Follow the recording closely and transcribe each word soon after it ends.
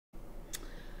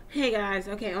Hey guys,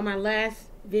 okay, on my last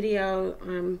video,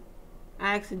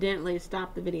 I accidentally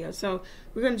stopped the video, so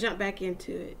we're gonna jump back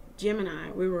into it.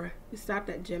 Gemini, we stopped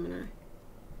at Gemini.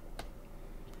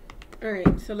 All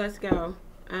right, so let's go.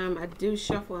 I do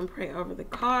shuffle and pray over the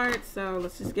cards, so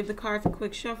let's just give the cards a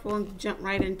quick shuffle and jump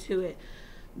right into it.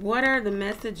 What are the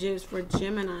messages for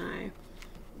Gemini?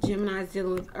 Gemini is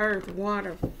dealing with earth,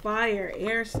 water, fire,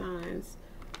 air signs.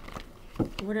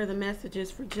 What are the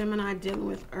messages for Gemini dealing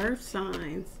with earth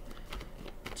signs?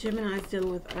 Gemini is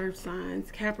dealing with earth signs.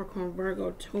 Capricorn,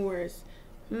 Virgo, Taurus.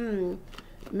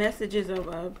 Messages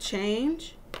of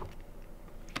change.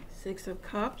 Six of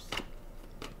Cups.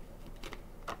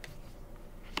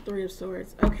 Three of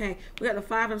Swords. Okay, we got the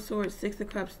Five of Swords, Six of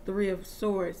Cups, Three of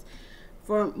Swords.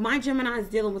 For my Gemini is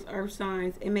dealing with earth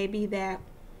signs, it may be that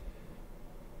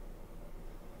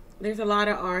there's a lot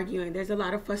of arguing. There's a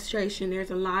lot of frustration.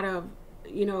 There's a lot of,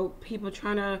 people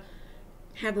trying to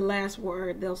have the last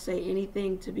word. They'll say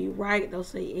anything to be right. They'll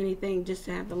say anything just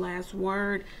to have the last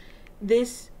word.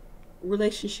 This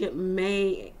relationship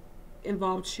may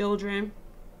involve children,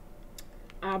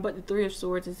 but the Three of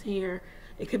Swords is here.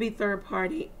 It could be third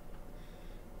party.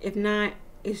 If not,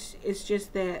 it's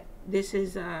just that this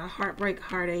is a heartbreak,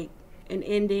 heartache, an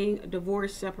ending, a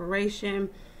divorce, separation,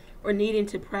 or needing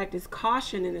to practice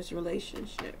caution in this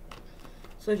relationship.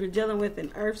 So if you're dealing with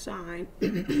an earth sign,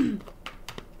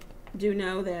 do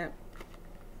know that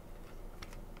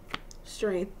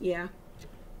strength, you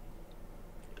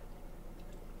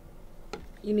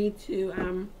need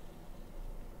to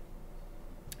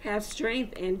have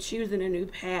strength in choosing a new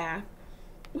path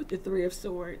with the Three of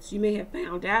Swords. You may have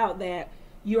found out that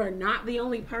you are not the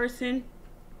only person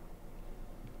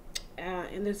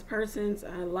in this person's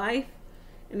life,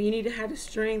 and you need to have the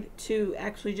strength to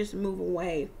actually just move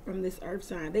away from this earth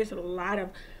sign. There's a lot of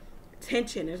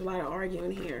tension. There's a lot of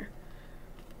arguing here.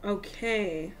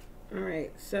 Okay. All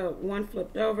right. So one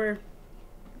flipped over.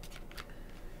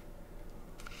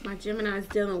 My Gemini is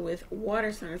dealing with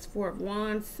water signs. Four of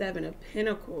Wands, Seven of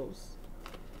Pentacles.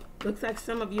 Looks like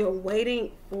some of you are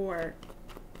waiting for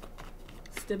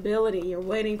stability. You're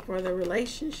waiting for the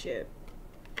relationship.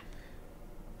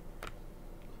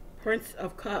 Prince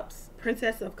of Cups.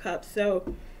 Princess of Cups.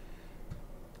 So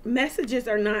messages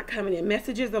are not coming in.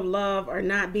 Messages of love are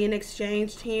not being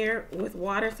exchanged here with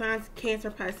water signs.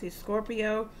 Cancer, Pisces,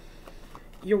 Scorpio.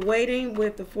 You're waiting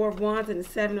with the Four of Wands and the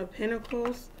Seven of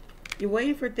Pentacles. You're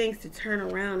waiting for things to turn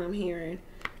around, I'm hearing.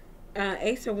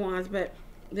 Ace of Wands, but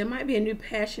there might be a new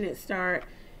passionate start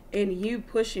in you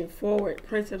pushing forward.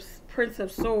 Prince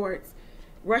of Swords.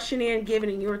 Rushing in,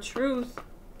 giving your truth.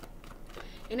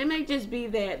 And it may just be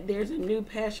that there's a new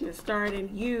passionate start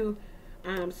in you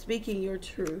speaking your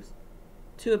truth.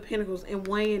 Two of Pentacles, and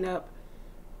weighing up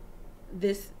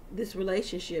this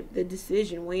relationship, the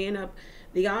decision, weighing up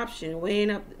the option,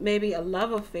 weighing up maybe a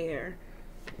love affair.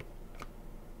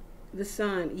 The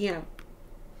Sun,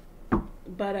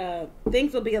 but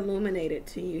things will be illuminated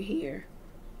to you here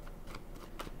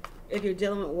if you're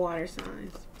dealing with water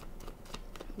signs.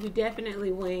 You're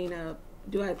definitely weighing up,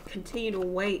 do I continue to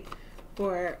wait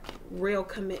for real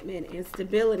commitment and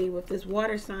stability with this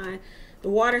water sign? The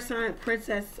water sign,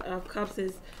 Princess of Cups,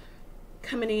 is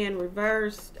coming in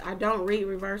reversed. I don't read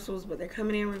reversals, but they're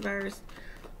coming in reversed.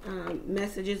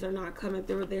 Messages are not coming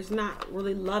through. There's not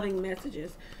really loving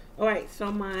messages. All right,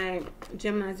 so my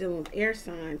Gemini is dealing with air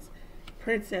signs.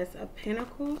 Princess of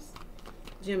Pentacles.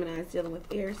 Gemini is dealing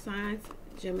with air signs.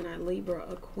 Gemini, Libra,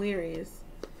 Aquarius.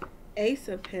 Ace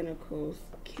of Pentacles.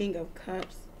 King of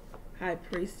Cups. High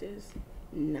Priestess.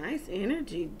 Nice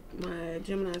energy. My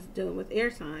Gemini is dealing with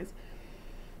air signs.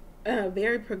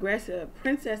 Very progressive.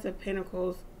 Princess of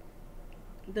Pentacles.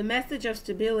 The message of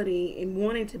stability and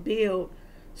wanting to build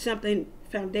something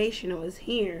foundational is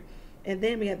here. And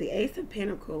then we have the Ace of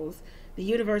Pentacles. The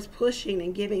universe pushing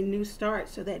and giving new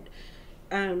starts so that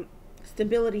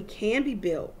stability can be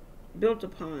built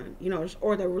upon,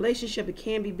 or the relationship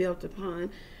can be built upon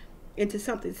into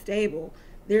something stable.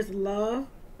 There's love.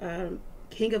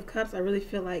 King of Cups, I really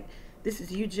feel like this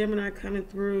is you, Gemini, coming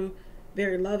through,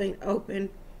 very loving,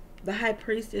 open. The High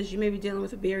Priestess, you may be dealing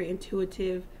with a very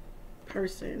intuitive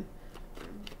person,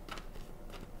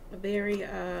 a very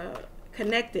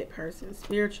connected person,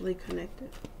 spiritually connected.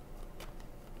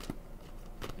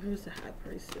 Who's the High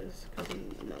Priestess? Because he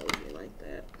knows me like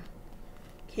that.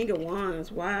 King of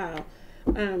Wands, wow.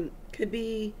 Could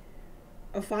be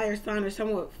a fire sign or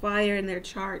someone with fire in their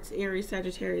charts, Aries,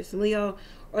 Sagittarius, Leo,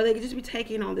 or they could just be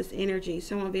taking on this energy.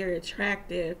 Someone very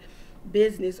attractive,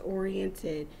 business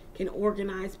oriented, can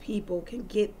organize people, can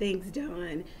get things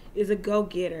done, is a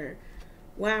go-getter.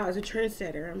 Wow, is a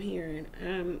trendsetter, I'm hearing.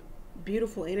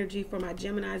 beautiful energy for my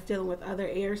Geminis dealing with other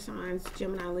air signs,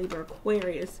 Gemini, Libra,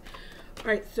 Aquarius. All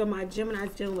right, so my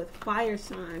Geminis dealing with fire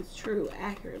signs, true,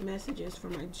 accurate messages for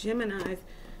my Geminis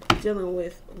dealing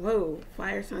with, whoa,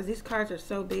 fire signs. These cards are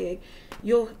so big.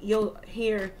 You'll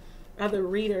hear other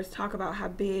readers talk about how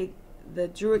big the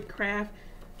Druid Craft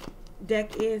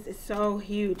deck is. It's so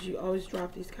huge. You always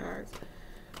drop these cards.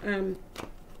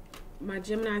 My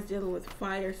Gemini's dealing with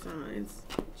fire signs.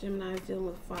 Gemini's dealing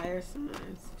with fire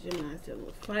signs. Gemini's dealing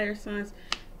with fire signs.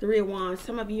 Three of Wands.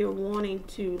 Some of you are wanting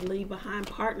to leave behind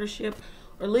partnership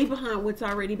or leave behind what's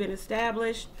already been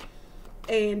established.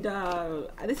 And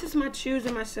this is my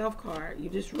choosing myself card. You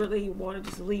just really want to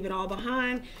just leave it all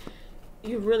behind.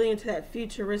 You're really into that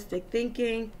futuristic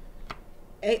thinking.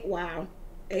 Wow.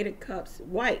 8 of Cups.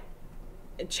 White.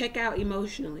 Check out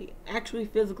emotionally. Actually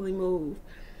physically move.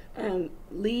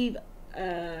 Leave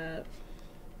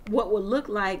what would look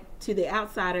like to the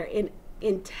outsider an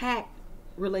intact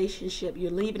relationship.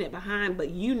 You're leaving it behind, but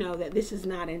you know that this is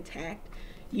not intact.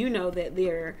 You know that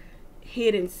there are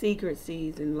hidden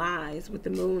secrecies and lies with the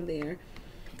moon there.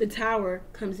 The Tower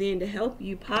comes in to help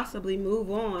you possibly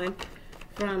move on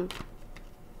from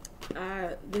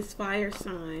this fire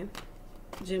sign,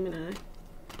 Gemini.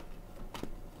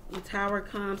 The Tower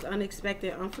comes,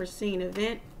 unexpected, unforeseen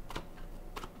event,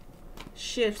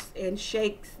 shifts and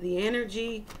shakes the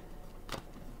energy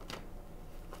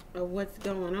of what's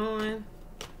going on.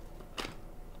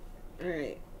 All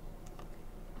right.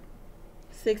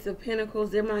 6 of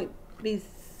Pentacles. There might be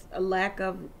a lack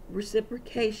of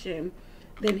reciprocation.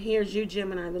 Then here's you,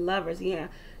 Gemini, the Lovers. Yeah,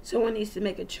 someone needs to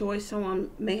make a choice.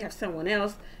 Someone may have someone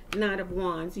else. Knight of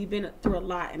Wands. You've been through a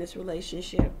lot in this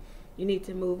relationship. You need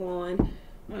to move on.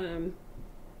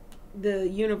 The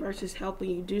universe is helping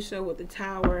you do so with the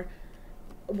Tower.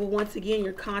 Well, once again,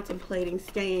 you're contemplating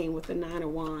staying with the 9 of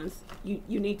Wands.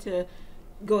 You need to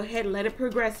go ahead and let it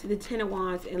progress to the 10 of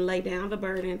Wands and lay down the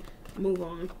burden. Move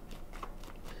on.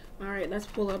 All right, let's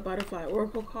pull up Butterfly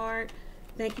Oracle card.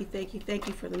 Thank you, thank you, thank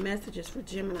you for the messages for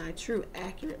Gemini. True,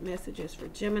 accurate messages for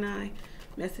Gemini.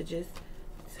 Messages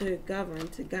to govern,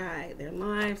 to guide their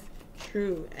lives.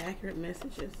 True, accurate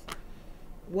messages.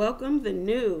 Welcome the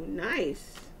new.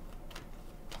 Nice.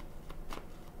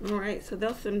 All right, so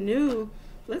there's some new,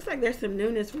 looks like there's some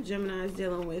newness for Geminis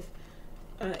dealing with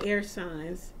air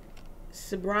signs.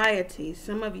 Sobriety.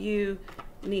 Some of you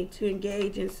need to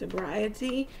engage in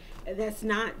sobriety. That's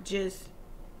not just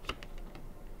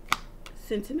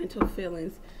sentimental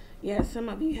feelings. Yeah, some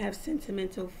of you have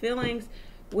sentimental feelings,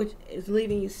 which is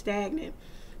leaving you stagnant.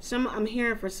 I'm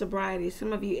hearing for sobriety.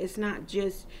 Some of you, it's not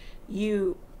just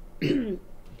you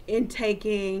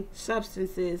intaking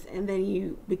substances and then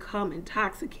you become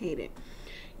intoxicated.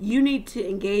 You need to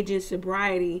engage in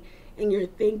sobriety in your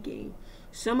thinking.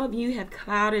 Some of you have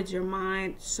clouded your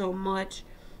mind so much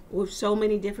with so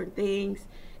many different things,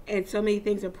 and so many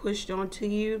things are pushed onto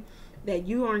you that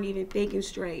you aren't even thinking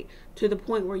straight, to the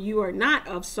point where you are not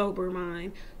of sober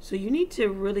mind. So you need to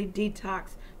really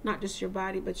detox, not just your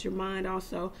body, but your mind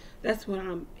also. That's what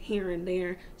I'm hearing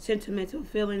there. Sentimental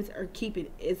feelings are keeping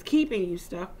you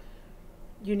stuck.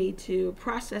 You need to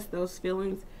process those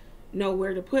feelings, know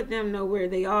where to put them, know where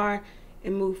they are,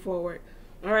 and move forward.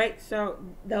 All right, so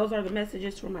those are the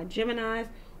messages for my Geminis.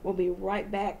 We'll be right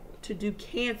back to do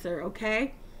Cancer,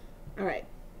 okay? All right.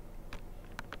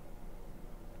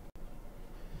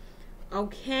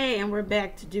 Okay, and we're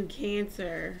back to do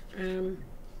Cancer.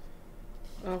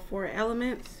 All 4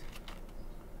 elements.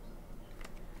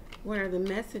 What are the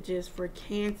messages for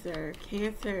Cancer?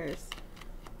 Cancers.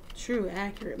 True,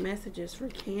 accurate messages for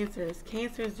Cancers.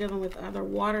 Cancer is dealing with other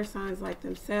water signs like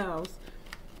themselves.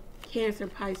 Cancer,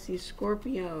 Pisces,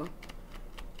 Scorpio.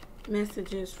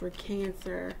 Messages for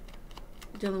Cancer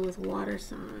dealing with water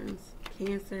signs.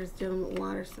 Cancer is dealing with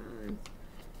water signs.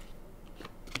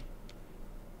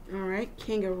 All right,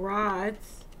 King of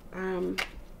Rods.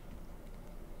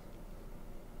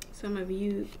 Some of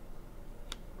you,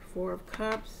 4 of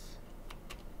Cups.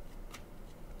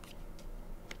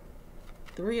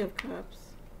 3 of Cups.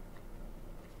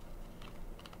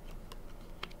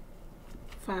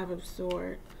 5 of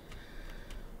Swords.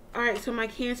 All right, so my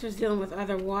Cancer is dealing with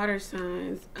other water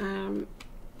signs.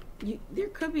 There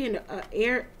could be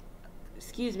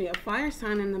a fire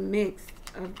sign in the mix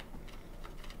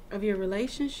of your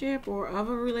relationship or of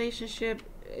a relationship.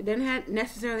 It doesn't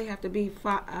necessarily have to be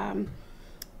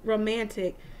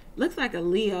romantic. Looks like a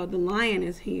Leo. The Lion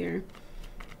is here.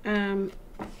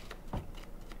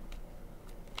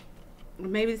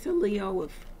 Maybe it's a Leo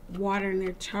with water in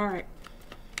their chart.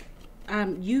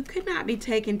 You could not be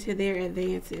taken to their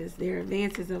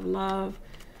advances of love.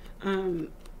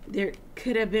 There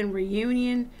could have been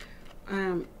reunion,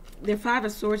 The Five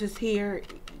of Swords is here.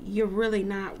 You're really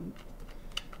not,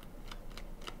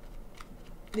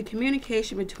 the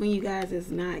communication between you guys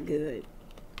is not good.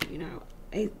 You know,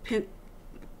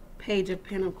 Page of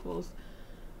Pentacles.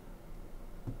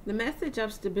 The message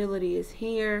of stability is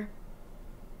here.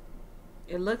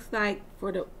 It looks like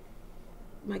for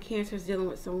my Cancer is dealing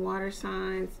with some water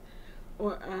signs,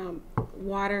 or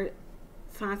water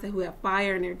signs who have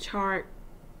fire in their chart.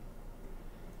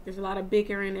 There's a lot of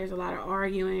bickering, there's a lot of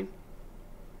arguing.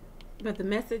 But the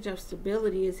message of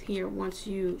stability is here once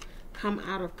you come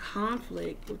out of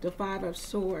conflict with the Five of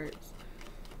Swords.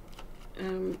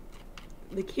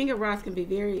 The King of Rods can be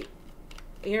very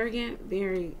arrogant,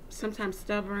 very sometimes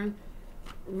stubborn,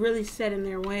 really set in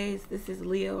their ways. This is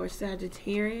Leo or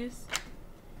Sagittarius.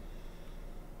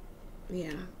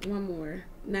 Yeah, one more.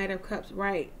 Knight of Cups,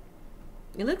 right.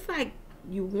 It looks like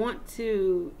you want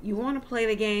to play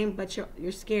the game, but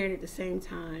you're scared at the same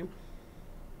time.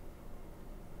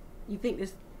 You think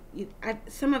this,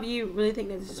 some of you really think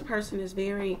that this person is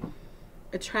very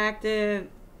attractive,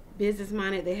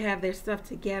 business-minded. They have their stuff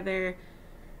together.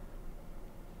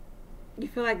 You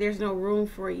feel like there's no room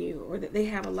for you, or that they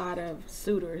have a lot of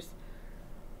suitors.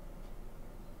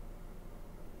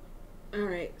 All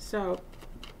right, so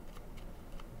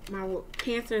my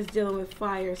Cancer is dealing with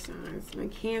fire signs. My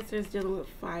Cancer is dealing with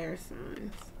fire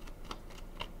signs.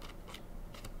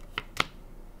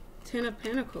 Ten of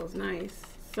Pentacles, nice.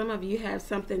 Some of you have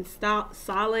something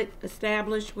solid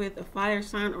established with a fire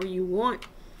sign, or you want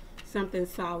something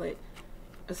solid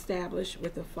established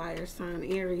with a fire sign.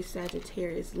 Aries,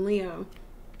 Sagittarius, Leo.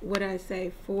 What did I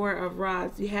say? Four of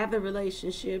Rods. You have the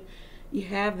relationship. You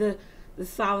have the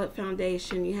solid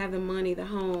foundation. You have the money, the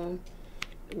home.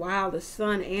 Wow, the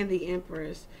Sun and the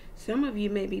Empress. Some of you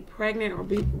may be pregnant or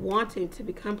be wanting to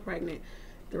become pregnant.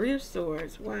 Three of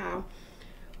Swords. Wow.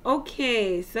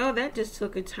 Okay, so that just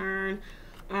took a turn.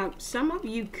 Some of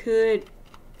you could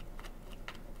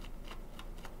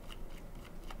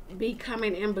be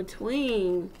coming in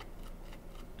between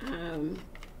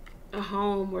a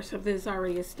home or something that's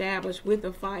already established with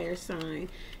a fire sign.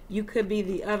 You could be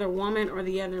the other woman or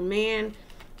the other man.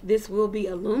 This will be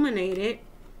illuminated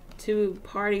to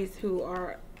parties who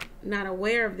are not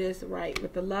aware of this, right?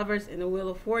 With the Lovers and the Wheel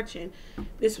of Fortune.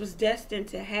 This was destined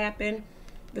to happen.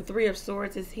 The Three of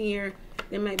Swords is here.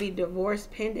 There might be divorce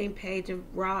pending. Page of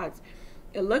Rods.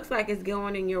 It looks like it's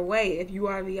going in your way if you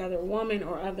are the other woman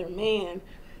or other man.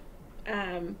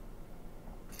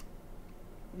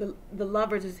 The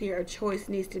Lovers is here. A choice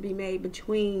needs to be made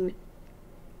between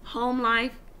home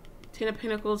life, Ten of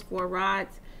Pentacles, Four of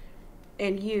Rods,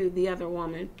 and you, the other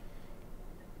woman.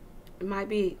 It might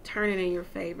be turning in your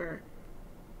favor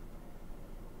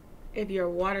if you're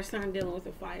a water sign dealing with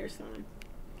a fire sign.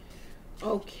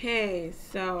 Okay,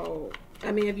 so,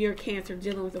 I mean, if you're a Cancer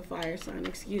dealing with a fire sign,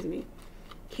 excuse me.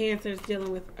 Cancer's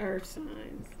dealing with earth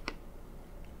signs.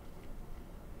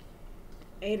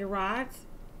 Eight of Rods,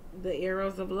 the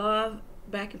arrows of love,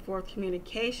 back and forth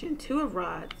communication. Two of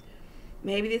Rods.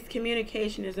 Maybe this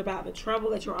communication is about the trouble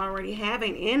that you're already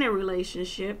having in a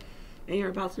relationship, and you're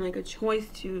about to make a choice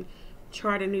to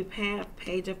chart a new path.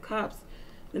 Page of Cups.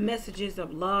 The messages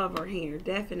of love are here,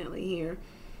 definitely here.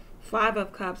 Five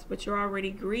of Cups, but you're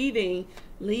already grieving,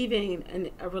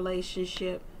 leaving a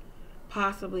relationship,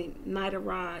 possibly. Knight of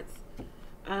Rods.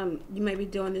 You may be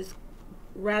doing this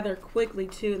rather quickly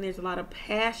too, and there's a lot of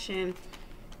passion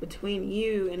between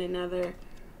you and another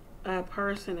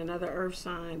person, another earth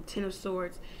sign. Ten of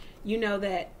Swords. You know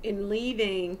that in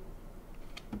leaving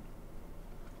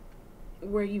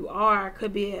where you are,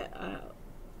 could be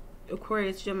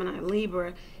Aquarius, Gemini,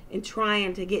 Libra, and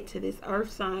trying to get to this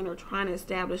earth sign or trying to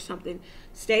establish something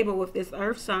stable with this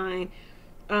earth sign,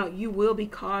 you will be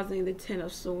causing the Ten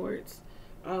of Swords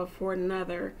for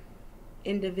another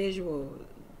individual.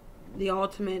 The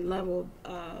ultimate level,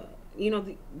 you know,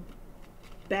 the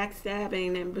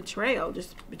backstabbing and betrayal,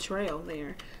 just betrayal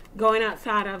there. Going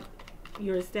outside of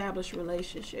your established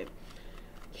relationship.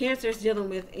 Cancer is dealing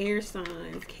with air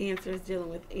signs. Cancer is dealing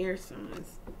with air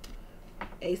signs.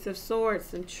 Ace of Swords,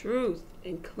 some truth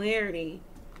and clarity.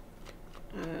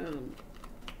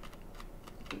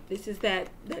 This is that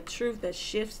truth that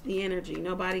shifts the energy.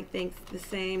 Nobody thinks the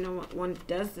same. No one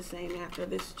does the same after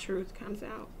this truth comes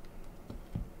out.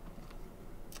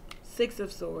 Six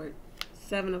of Swords.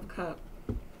 Seven of Cups.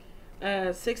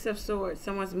 Six of Swords.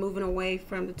 Someone's moving away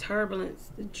from the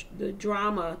turbulence, the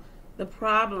drama, the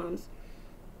problems.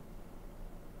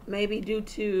 Maybe due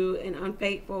to an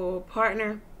unfaithful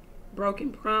partner,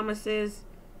 broken promises,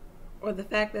 or the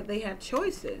fact that they have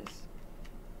choices.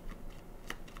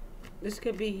 This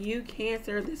could be you,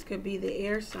 Cancer. This could be the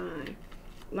air sign.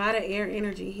 A lot of air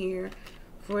energy here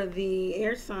for the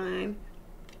air sign.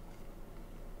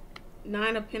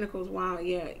 Nine of Pentacles. Wow,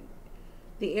 yeah.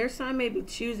 The air sign may be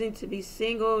choosing to be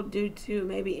single due to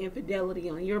maybe infidelity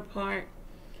on your part,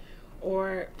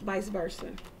 or vice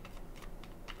versa.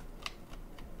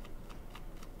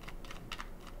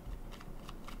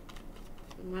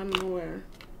 One more.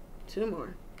 Two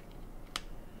more.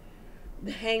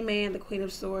 The Hangman, the Queen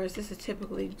of Swords. This is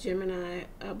typically Gemini,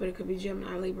 but it could be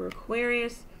Gemini, Libra,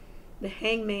 Aquarius. The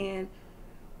Hangman.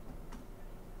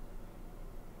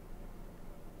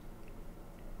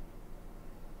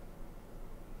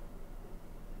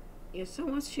 If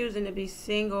someone's choosing to be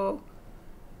single,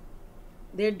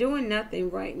 they're doing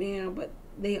nothing right now, but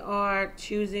they are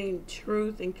choosing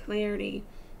truth and clarity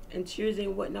and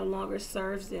choosing what no longer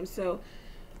serves them. So,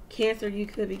 Cancer, you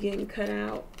could be getting cut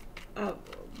out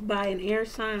by an air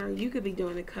sign, or you could be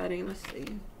doing the cutting. Let's see.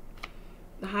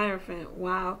 The Hierophant.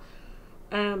 Wow.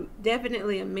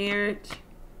 Definitely a marriage.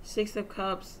 Six of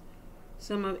Cups.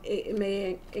 Some of it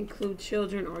may include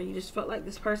children, or you just felt like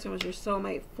this person was your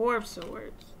soulmate. Four of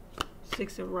Swords.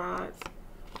 Six of Rods.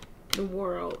 The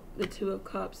World. The Two of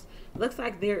Cups. Looks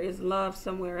like there is love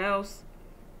somewhere else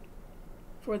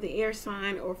for the air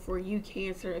sign, or for you,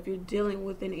 Cancer. If you're dealing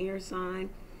with an air sign,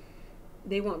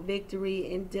 they want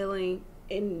victory in dealing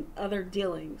in other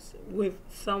dealings with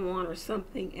someone or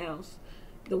something else.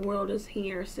 The World is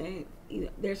here saying, you know,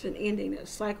 there's an ending. A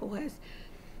cycle has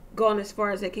gone as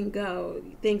far as it can go.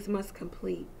 Things must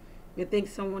complete. I think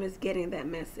someone is getting that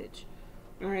message.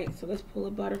 All right, so let's pull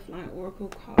a Butterfly Oracle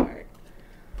card.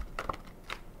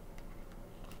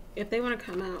 If they want to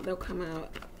come out, they'll come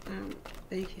out.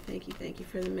 Thank you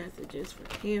for the messages for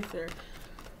Cancer.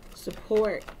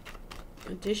 Support.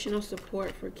 Additional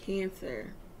support for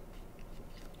Cancer.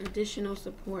 Additional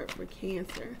support for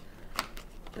Cancer.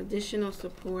 Additional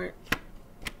support.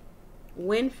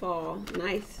 Windfall.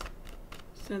 Nice.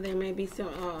 So there may be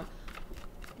some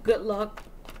good luck,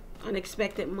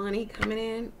 unexpected money coming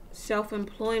in.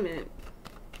 Self-employment.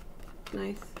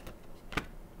 Nice.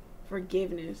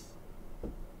 Forgiveness.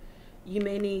 You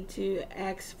may need to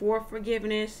ask for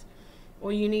forgiveness,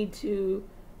 or you need to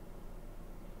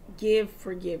give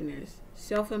forgiveness.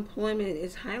 Self-employment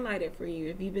is highlighted for you.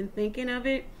 If you've been thinking of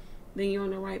it, then you're on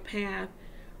the right path.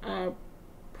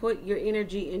 Put your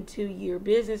energy into your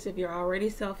business if you're already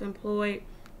self-employed.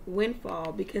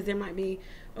 Windfall, because there might be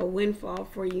a windfall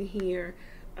for you here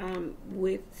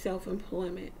with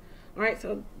self-employment. All right,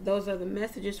 so those are the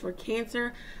messages for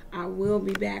Cancer. I will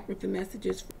be back with the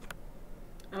messages.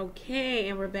 Okay,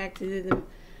 and we're back to the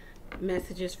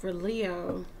messages for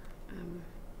Leo.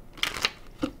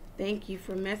 Thank you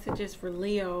for messages for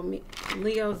Leo.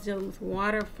 Leo's dealing with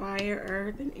water, fire,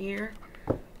 earth, and air.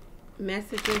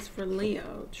 Messages for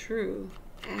Leo. True,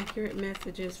 accurate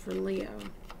messages for Leo.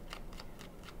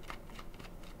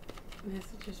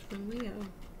 Messages for Leo.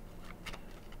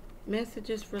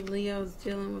 Messages for Leo's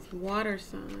dealing with water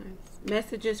signs.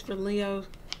 Messages for Leo.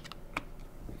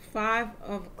 Five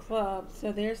of Clubs.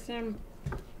 So there's some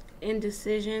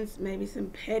indecisions, maybe some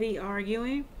petty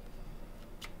arguing.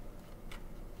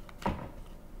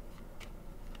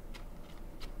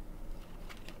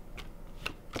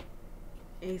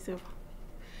 Ace of.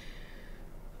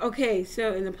 Okay,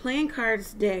 so in the playing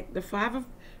cards deck, the five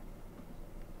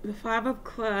of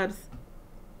Clubs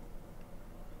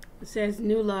says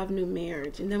new love, new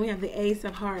marriage, and then we have the Ace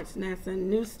of Hearts, and that's a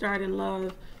new start in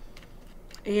love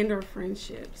and or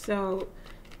friendship. So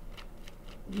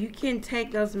you can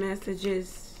take those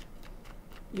messages,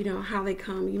 you know, how they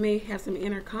come. You may have some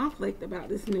inner conflict about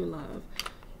this new love.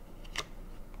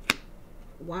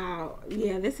 Wow,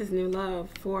 yeah, this is new love.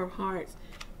 Four of Hearts,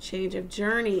 change of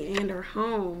journey and or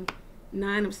home.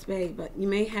 Nine of Spades, but you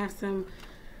may have some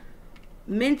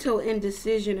mental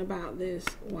indecision about this.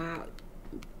 Wow,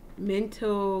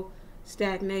 mental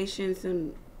stagnation,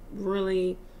 some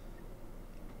really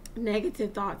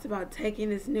negative thoughts about taking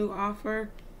this new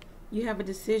offer. You have a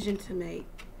decision to make.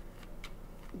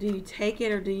 Do you take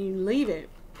it or do you leave it,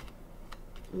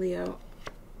 Leo?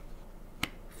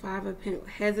 Five of Pentacles,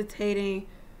 hesitating.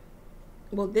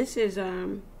 Well, this is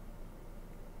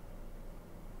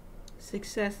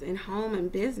success in home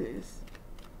and business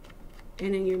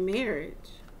and in your marriage.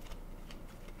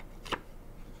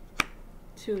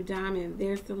 Two of Diamonds.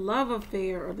 There's the love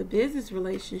affair or the business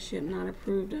relationship not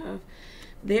approved of.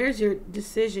 There's your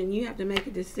decision. You have to make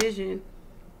a decision,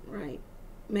 right?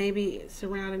 Maybe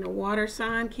surrounding a water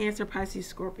sign, Cancer, Pisces,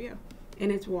 Scorpio,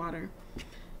 and it's water.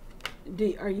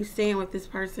 Are you staying with this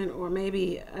person, or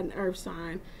maybe an earth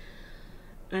sign?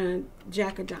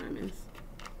 Jack of Diamonds.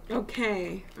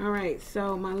 Okay, all right.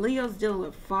 So my Leo's dealing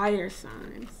with fire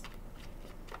signs.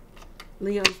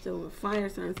 Leo's dealing with fire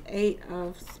signs. 8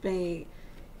 of Spades.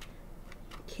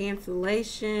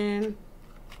 Cancellation.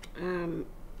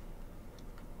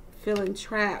 Feeling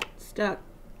trapped, stuck.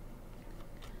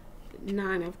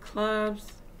 9 of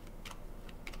Clubs.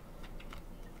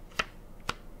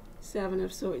 7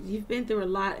 of Swords. You've been through a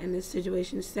lot in this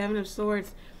situation. 7 of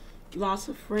Swords. Loss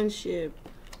of friendship.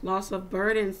 Loss of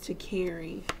burdens to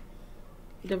carry.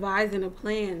 Devising a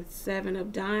plan. 7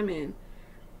 of Diamond.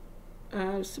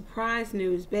 Surprise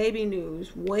news. Baby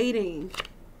news. Waiting.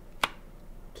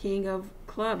 King of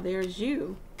Club. There's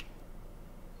you.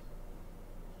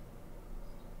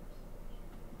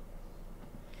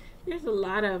 There's a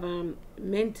lot of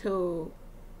mental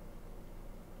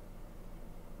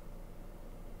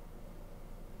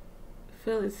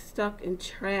feeling stuck and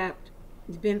trapped.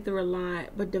 You've been through a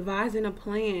lot, but devising a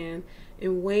plan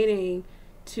and waiting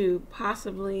to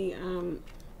possibly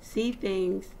see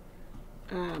things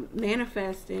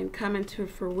manifest and come into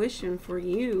fruition for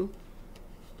you,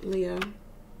 Leo.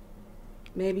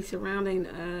 Maybe surrounding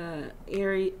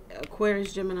Aries,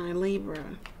 Aquarius, Gemini,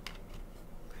 Libra.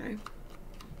 Okay.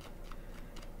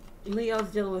 Leo's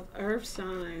dealing with earth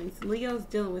signs. Leo's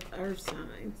dealing with earth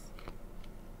signs.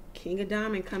 King of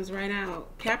Diamond comes right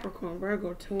out. Capricorn,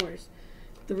 Virgo, Taurus.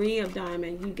 3 of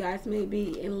Diamond. You guys may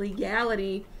be in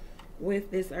legality with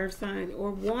this earth sign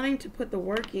or wanting to put the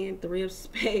work in. 3 of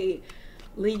Spades.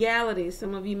 Legality.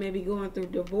 Some of you may be going through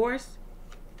divorce,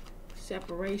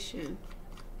 separation,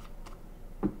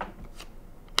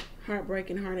 heartbreak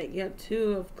and heartache. Yep,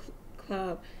 2 of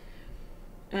Club.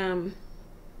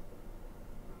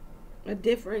 A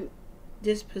different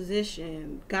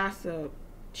disposition, gossip,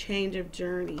 change of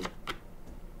journey.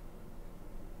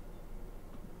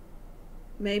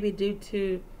 Maybe due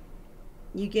to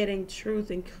you getting truth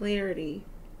and clarity,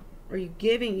 or you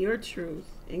giving your truth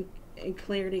and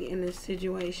clarity in this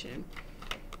situation.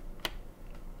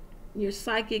 Your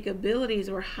psychic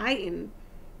abilities were heightened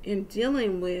in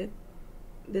dealing with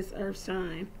this earth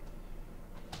sign.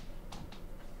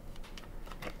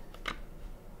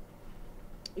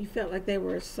 You felt like they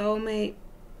were a soulmate,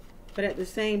 but at the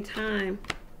same time,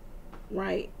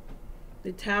 right,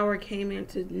 the Tower came in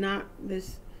to knock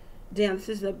this down. This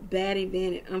is a bad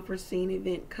event, an unforeseen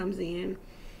event comes in,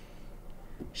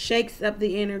 shakes up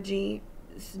the energy,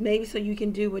 maybe so you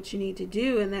can do what you need to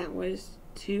do, and that was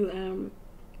to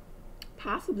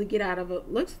possibly get out of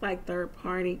it. Looks like third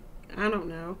party, I don't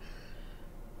know,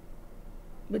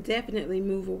 but definitely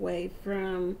move away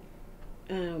from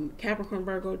Capricorn,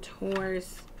 Virgo,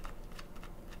 Taurus.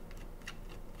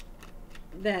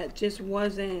 That just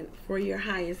wasn't for your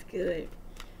highest good.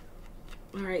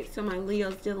 All right, so my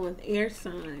Leo's dealing with air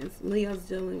signs. Leo's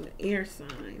dealing with air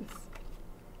signs.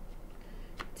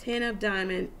 10 of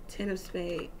Diamond, 10 of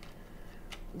Spades.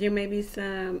 There may be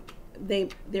some,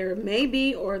 there may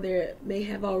be, or there may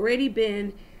have already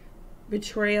been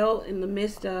betrayal in the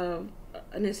midst of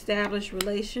an established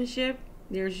relationship.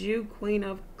 There's you, Queen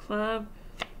of Club.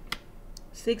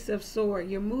 6 of Swords.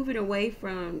 You're moving away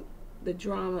from the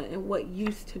drama and what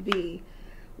used to be.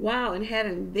 Wow, and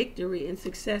having victory and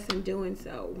success in doing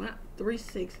so. Wow, 3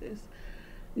 sixes.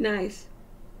 Nice.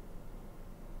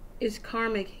 It's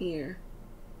karmic here.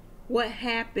 What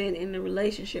happened in the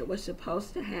relationship was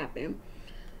supposed to happen.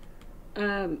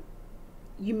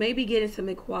 You may be getting some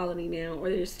equality now, or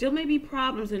there still may be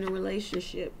problems in the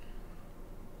relationship,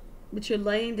 but you're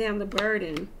laying down the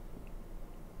burden,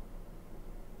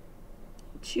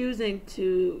 choosing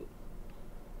to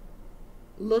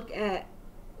look at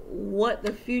what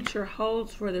the future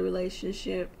holds for the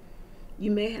relationship.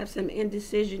 You may have some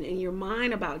indecision in your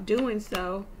mind about doing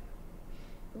so.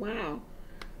 Wow.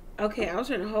 Okay, I was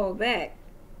trying to hold back,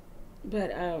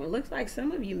 but it looks like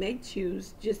some of you may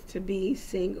choose just to be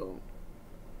single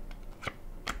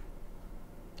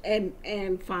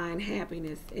and find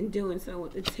happiness in doing so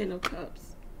with the 10 of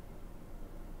Cups.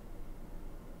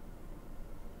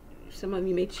 Some of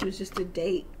you may choose just to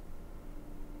date.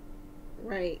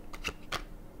 Right.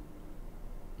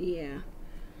 Yeah.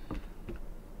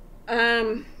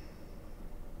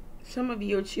 Some of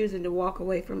you are choosing to walk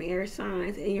away from air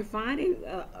signs, and you're finding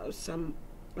some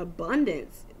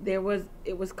abundance. It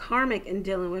was karmic in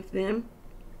dealing with them,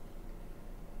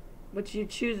 but you're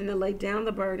choosing to lay down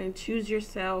the burden, choose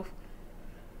yourself.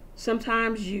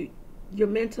 Sometimes your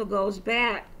mental goes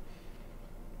back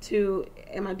to,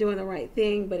 am I doing the right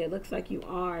thing? But it looks like you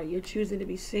are. You're choosing to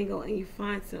be single, and you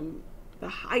find the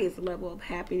highest level of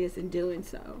happiness in doing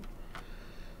so.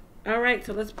 All right,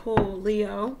 so let's pull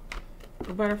Leo,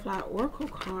 the Butterfly Oracle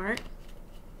card.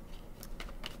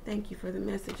 Thank you for the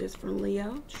messages from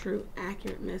Leo. True,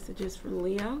 accurate messages from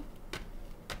Leo.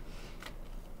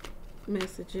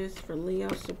 Messages for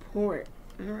Leo support.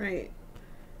 All right.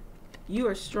 You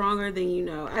are stronger than you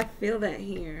know. I feel that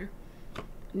here.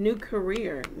 New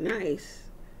career. Nice.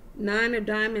 9 of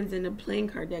Diamonds in the playing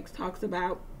card decks talks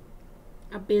about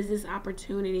a business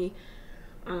opportunity.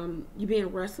 You being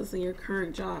restless in your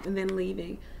current job and then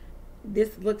leaving.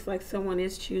 This looks like someone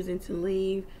is choosing to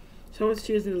leave. Someone's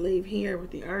choosing to leave here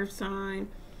with the earth sign.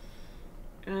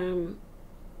 You're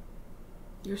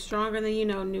stronger than you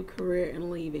know, new career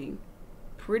and leaving.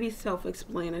 Pretty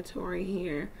self-explanatory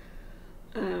here.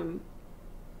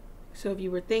 So if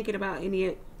you were thinking about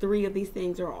any 3 of these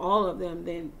things or all of them,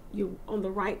 then you're on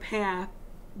the right path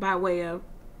by way of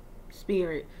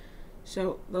spirit.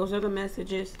 So those are the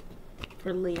messages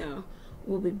for Leo.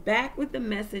 We'll be back with the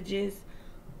messages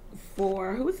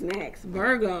for, who's next?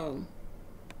 Virgo.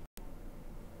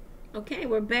 Okay,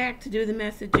 we're back to do the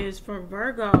messages for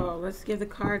Virgo. Let's give the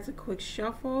cards a quick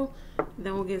shuffle,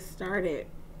 then we'll get started.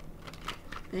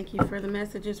 Thank you for the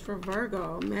messages for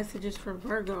Virgo. Messages for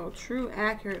Virgo. True,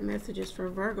 accurate messages for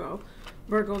Virgo.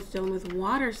 Virgo's dealing with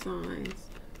water signs.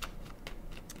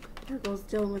 Virgo's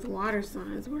dealing with water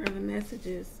signs. What are the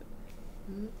messages?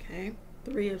 Okay.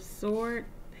 3 of Swords,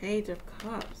 Page of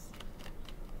Cups.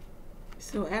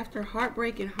 So after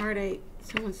heartbreak and heartache,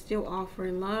 someone's still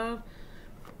offering love.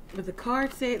 But the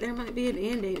card said there might be an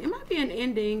ending. It might be an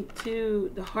ending to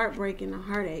the heartbreak and the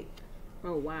heartache.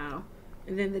 Oh, wow.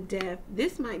 And then the death.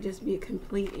 This might just be a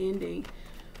complete ending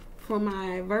for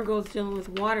my Virgos dealing with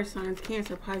water signs,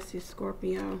 Cancer, Pisces,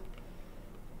 Scorpio.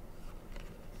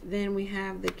 Then we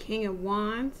have the King of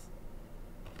Wands,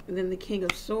 and then the King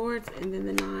of Swords, and then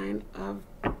the 9 of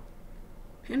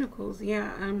Pentacles.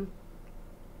 Yeah, I'm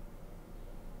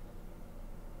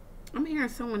hearing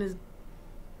some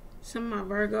of my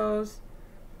Virgos,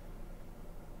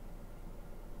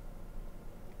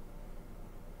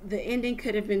 the ending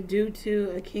could have been due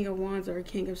to a King of Wands or a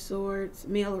King of Swords,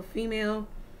 male or female.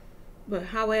 But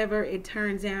however it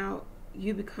turns out,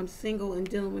 you become single and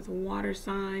dealing with a water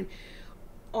sign.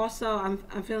 Also, I'm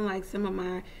feeling like some of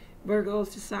my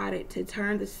Virgos decided to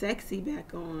turn the sexy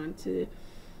back on, to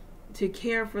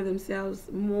care for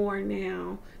themselves more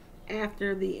now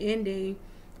after the ending.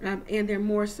 And they're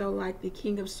more so like the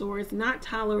King of Swords, not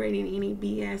tolerating any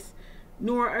BS,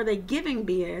 nor are they giving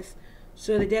BS.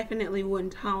 So they definitely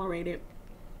wouldn't tolerate it.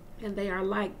 And they are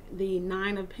like the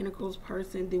 9 of Pentacles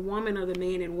person, the woman or the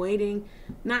man in waiting,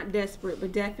 not desperate,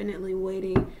 but definitely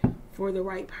waiting for the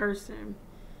right person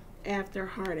after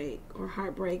heartache or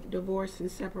heartbreak, divorce, and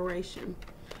separation.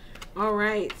 All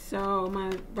right, so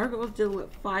my Virgo's dealing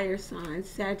with fire signs,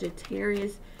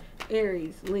 Sagittarius,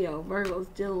 Aries, Leo. Virgo's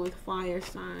dealing with fire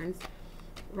signs.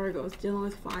 Virgo's dealing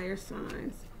with fire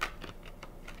signs.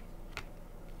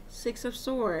 6 of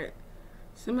Swords.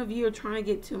 Some of you are trying to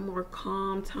get to a more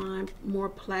calm time, more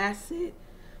placid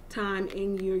time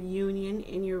in your union,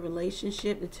 in your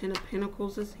relationship. The 10 of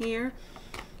Pentacles is here.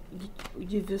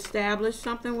 You've established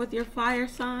something with your fire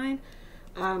sign.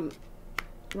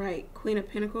 Right, Queen of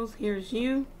Pentacles, here's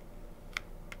you.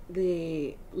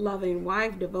 The loving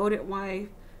wife, devoted wife.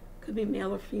 Could be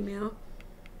male or female.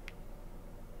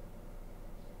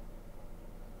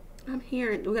 I'm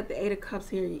hearing, we got the 8 of Cups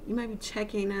here. You might be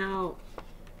checking out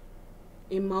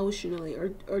emotionally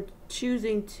or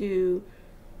choosing to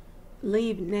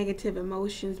leave negative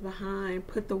emotions behind.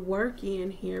 Put the work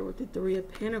in here with the 3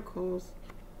 of Pentacles.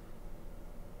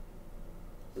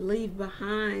 Leave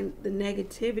behind the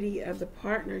negativity of the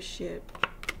partnership,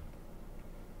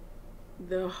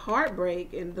 the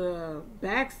heartbreak and the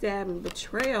backstab and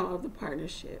betrayal of the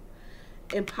partnership,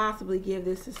 and possibly give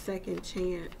this a second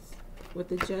chance with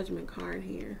the Judgment card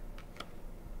here.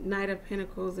 Knight of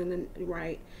Pentacles and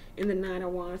the and the 9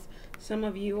 of Wands. Some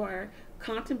of you are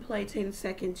contemplating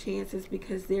second chances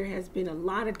because there has been a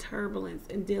lot of turbulence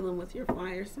in dealing with your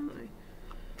fire sign.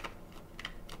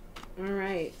 All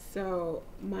right, so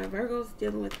my Virgo's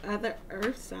dealing with other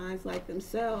earth signs like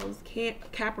themselves.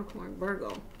 Capricorn,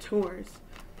 Virgo, Taurus.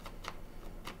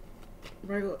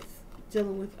 Virgo's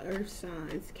dealing with earth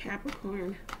signs.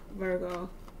 Capricorn, Virgo,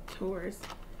 Taurus.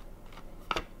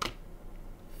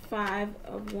 5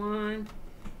 of Wands.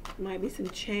 Might be some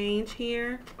change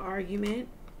here. Argument.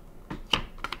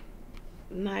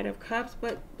 Knight of Cups,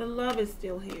 but the love is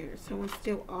still here. Someone's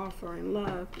still offering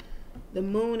love. The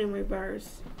Moon in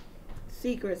reverse.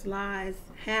 Secrets, lies,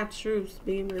 half-truths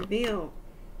being revealed.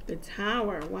 The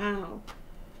Tower, wow.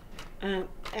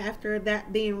 After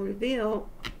that being revealed,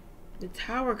 the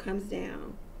Tower comes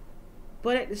down.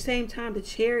 But at the same time, the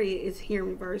Chariot is here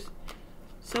in reverse.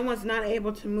 Someone's not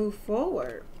able to move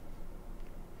forward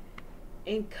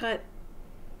and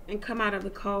come out of the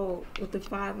cold with the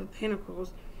 5 of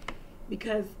Pentacles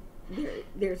because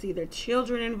there's either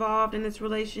children involved in this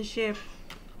relationship,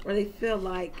 or they feel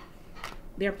like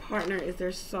their partner is their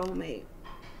soulmate.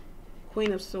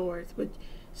 Queen of Swords. But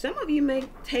some of you may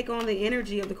take on the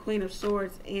energy of the Queen of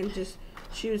Swords and just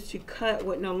choose to cut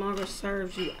what no longer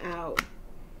serves you out.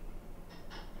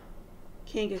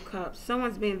 King of Cups.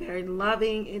 Someone's being very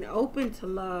loving and open to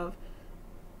love,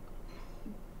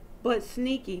 but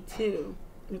sneaky too,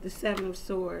 with the Seven of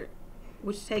Swords,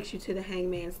 which takes you to the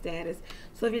Hangman status.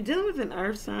 So if you're dealing with an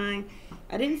earth sign,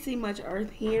 I didn't see much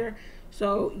earth here.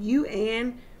 So you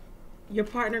and your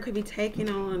partner could be taking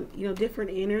on, you know,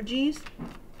 different energies.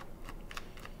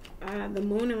 The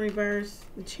Moon in reverse,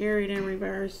 the Chariot in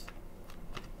reverse.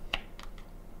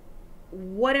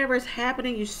 Whatever's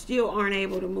happening, you still aren't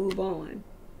able to move on.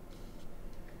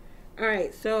 All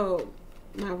right, so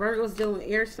my Virgo's dealing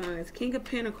with air signs. King of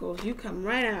Pentacles, you come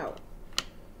right out.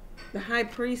 The High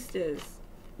Priestess,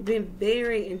 being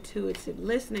very intuitive,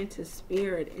 listening to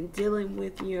spirit, and dealing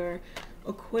with your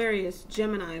Aquarius,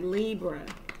 Gemini, Libra.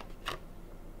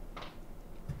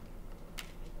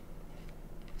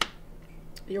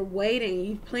 You're waiting.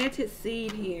 You've planted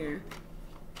seed here.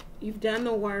 You've done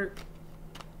the work.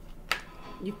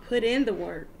 You put in the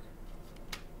work.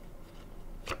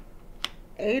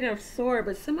 Eight of Swords,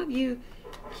 but some of you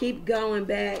keep going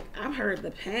back. I've heard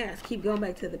the past. Keep going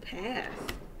back to the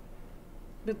past.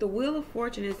 But the Wheel of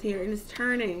Fortune is here and it's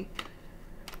turning.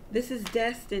 This is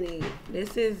destiny.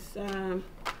 This is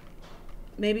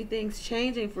maybe things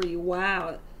changing for you.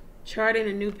 Wow. Charting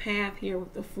a new path here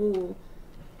with the Fool.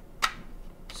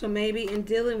 So maybe in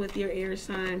dealing with your air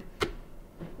sign,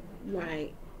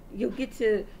 right, you'll get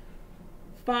to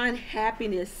find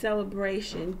happiness,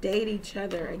 celebration, date each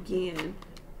other again.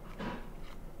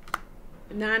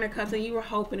 Nine of Cups, and you were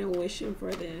hoping and wishing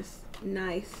for this.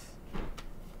 Nice.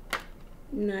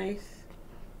 Nice.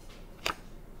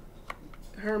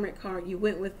 Hermit card, you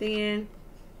went within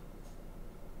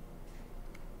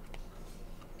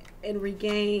and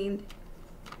regained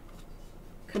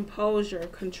composure,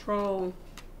 control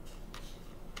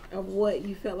of what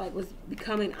you felt like was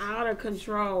becoming out of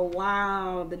control.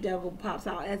 Wow, the Devil pops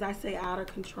out. As I say, out of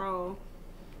control.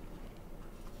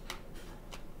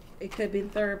 It could be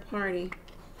third party.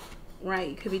 Right,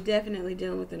 you could be definitely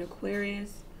dealing with an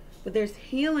Aquarius. But there's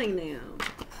healing now.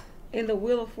 And the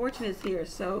Wheel of Fortune is here.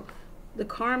 So the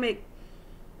karmic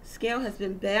scale has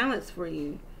been balanced for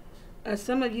you.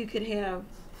 Some of you could have,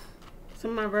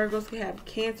 some of my Virgos could have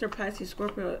Cancer, Pisces,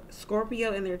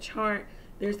 Scorpio in their chart.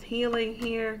 There's healing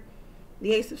here.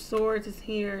 The Ace of Swords is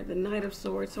here. The Knight of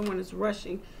Swords. Someone is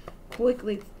rushing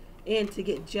quickly in to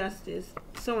get justice.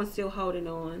 Someone's still holding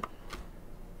on.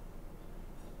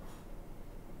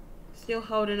 Still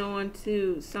holding on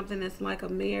to something that's like a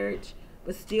marriage,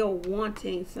 but still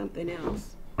wanting something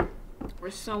else or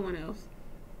someone else.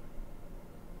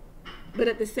 But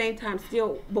at the same time,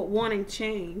 still, but wanting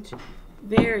change.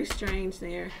 Very strange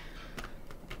there.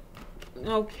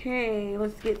 Okay,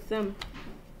 let's get some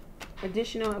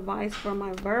additional advice from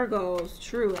my Virgos.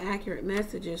 True, accurate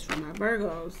messages from my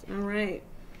Virgos. All right.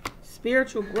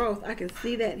 Spiritual growth. I can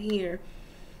see that here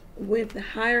with the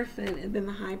Hierophant and then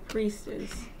the High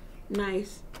Priestess.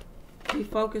 Nice. Be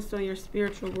focused on your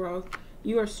spiritual growth.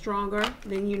 You are stronger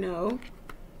than you know.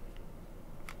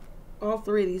 All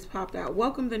three of these popped out.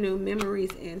 Welcome the new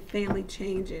memories and family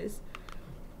changes.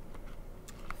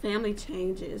 Family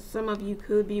changes. Some of you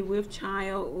could be with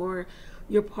child, or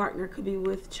your partner could be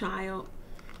with child.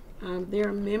 There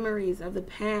are memories of the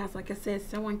past. Like I said,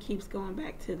 someone keeps going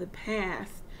back to the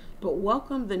past. But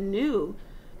welcome the new.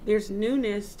 There's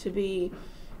newness to be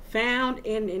found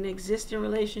in an existing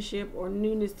relationship, or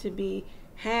newness to be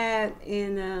had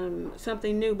in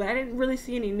something new. But I didn't really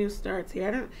see any new starts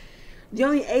here. The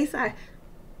only ace I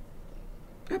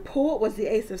pulled was the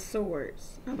Ace of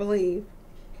Swords, I believe.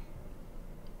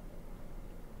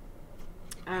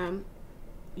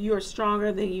 You are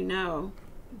stronger than you know.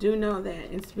 Do know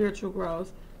that in spiritual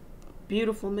growth.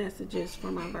 Beautiful messages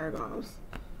from my Virgos.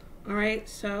 All right,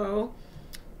 so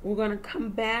we're going to come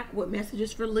back with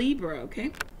messages for Libra,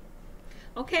 okay?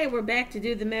 Okay, we're back to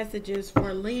do the messages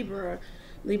for Libra.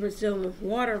 Libra's dealing with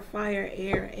water, fire,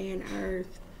 air, and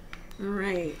earth. All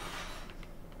right.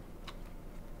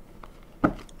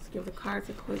 Let's give the cards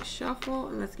a quick shuffle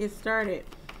and let's get started.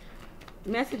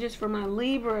 Messages for my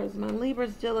Libras. My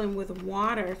Libras dealing with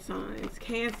water signs.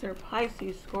 Cancer,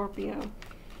 Pisces, Scorpio.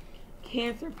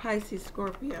 Cancer, Pisces,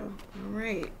 Scorpio. All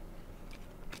right.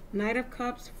 Knight of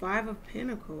Cups, Five of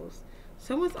Pentacles.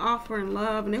 Someone's offering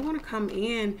love and they want to come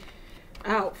in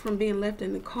out from being left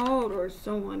in the cold, or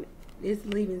someone is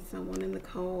leaving someone in the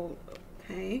cold.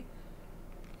 Okay.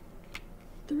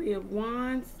 Three of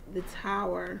Wands, the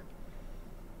Tower.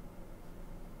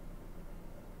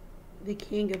 the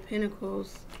King of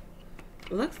Pentacles.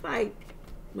 It looks like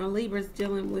my Libra's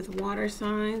dealing with water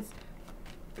signs.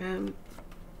 Ten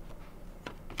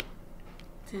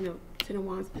of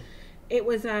Wands. It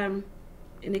was and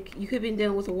you could have been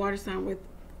dealing with a water sign with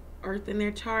Earth in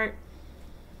their chart.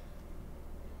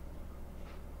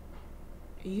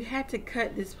 You had to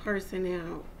cut this person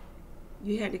out.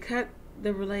 You had to cut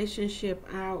the relationship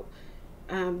out.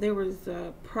 There was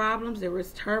problems, there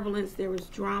was turbulence, there was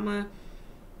drama.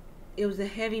 It was a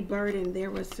heavy burden.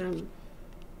 There was some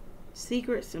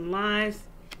secrets, some lies.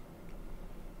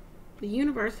 The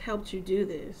universe helped you do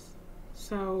this.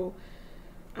 So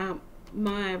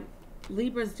my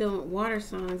Libra's dealing with water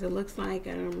signs. It looks like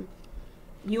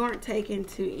you aren't taken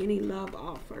to any love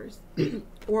offers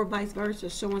or vice versa.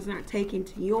 Someone's not taken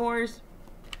to yours.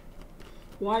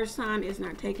 Water sign is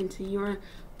not taken to your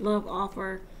love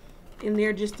offer, and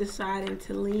they're just deciding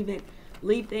to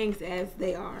leave things as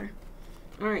they are.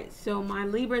 All right, so my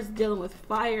Libra's dealing with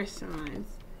fire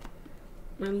signs.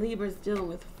 My Libra's dealing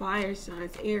with fire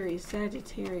signs. Aries,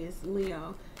 Sagittarius,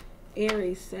 Leo.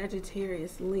 Aries,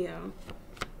 Sagittarius, Leo.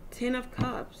 10 of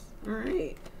Cups. All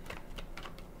right.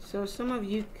 So some of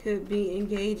you could be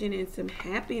engaging in some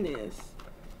happiness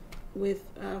with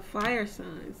fire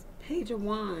signs. Page of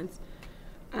Wands.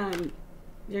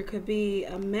 There could be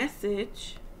a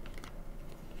message.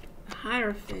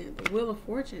 Hierophant. The Wheel of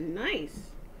Fortune. Nice.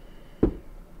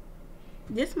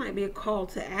 This might be a call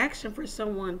to action for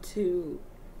someone to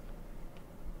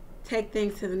take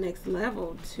things to the next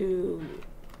level, to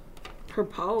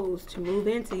propose, to move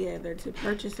in together, to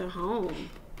purchase a home.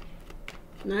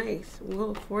 Nice.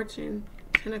 Wheel of Fortune.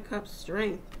 10 of Cups.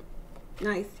 Strength.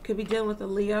 Nice. Could be dealing with a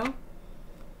Leo.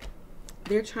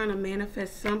 They're trying to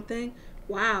manifest something.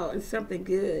 Wow. And something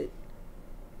good.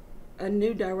 A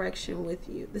new direction with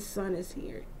you. The Sun is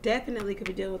here. Definitely could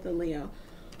be dealing with a Leo.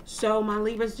 So my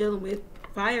Libra's dealing with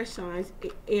fire signs.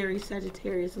 Aries,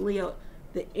 Sagittarius, Leo.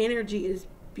 The energy is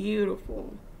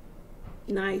beautiful.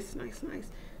 Nice, nice,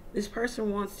 nice. This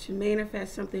person wants to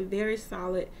manifest something very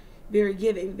solid, very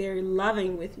giving, very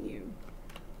loving with you,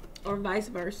 or vice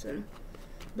versa.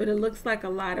 But it looks like a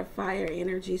lot of fire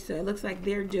energy, so it looks like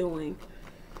they're doing.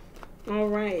 All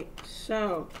right,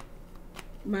 so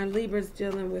my Libra's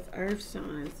dealing with earth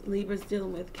signs. Libra's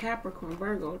dealing with Capricorn,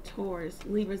 Virgo, Taurus.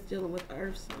 Libra's dealing with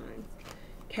earth signs.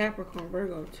 Capricorn,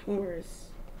 Virgo, Taurus.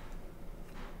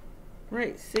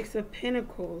 Right, 6 of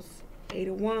Pentacles, 8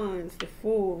 of Wands, the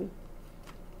Fool.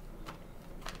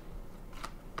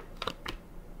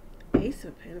 Ace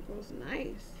of Pentacles,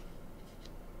 nice.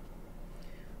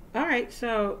 All right,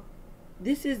 so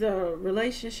this is a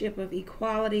relationship of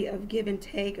equality, of give and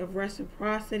take, of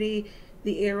reciprocity.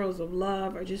 The arrows of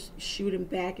love are just shooting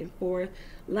back and forth.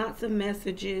 Lots of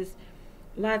messages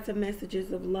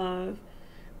of love.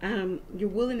 You're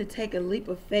willing to take a leap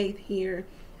of faith here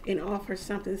and offer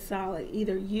something solid,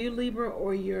 either you, Libra,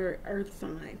 or your earth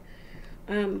sign.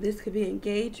 This could be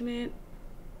engagement,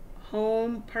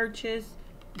 home purchase,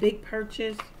 big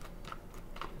purchase,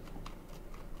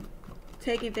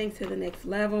 taking things to the next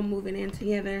level, moving in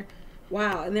together.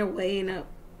 Wow, and they're weighing up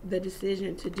the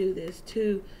decision to do this.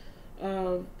 2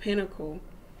 of Pentacles.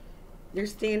 They're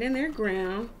standing their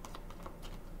ground.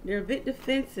 They're a bit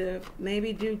defensive,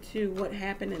 maybe due to what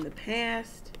happened in the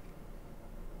past.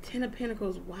 10 of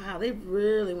Pentacles. Wow, they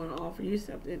really want to offer you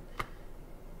something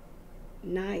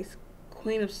nice.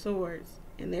 Queen of Swords.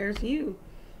 And there's you.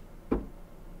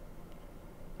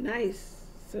 Nice.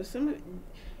 So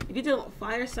if you do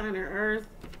fire sign or earth,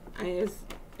 it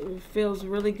feels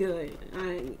really good.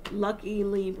 I'm lucky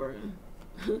Libra.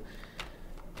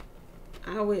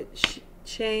 I would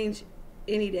change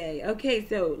any day. Okay,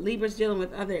 so Libra's dealing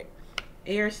with other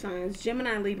air signs.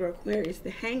 Gemini, Libra, Aquarius. The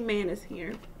Hangman is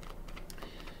here.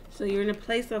 So you're in a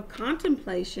place of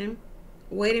contemplation,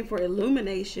 waiting for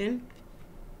illumination.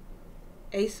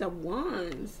 Ace of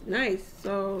Wands. Nice.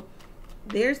 So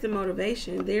there's the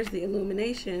motivation. There's the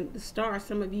illumination. The star.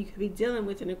 Some of you could be dealing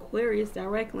with an Aquarius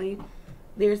directly.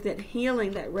 There's that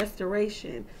healing, that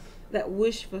restoration, that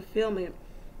wish fulfillment.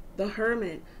 The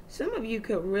Hermit. Some of you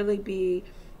could really be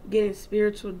getting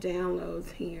spiritual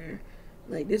downloads here.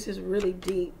 Like, this is really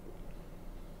deep.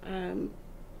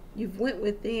 You've went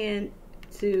within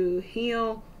to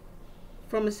heal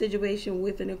from a situation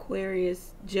with an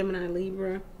Aquarius, Gemini,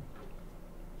 Libra,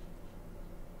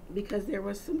 because there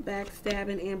was some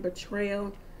backstabbing and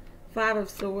betrayal. 5 of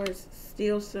Swords,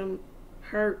 still some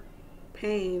hurt,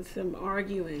 pain, some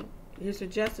arguing. Here's a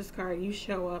Justice card. You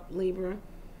show up, Libra,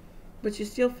 but you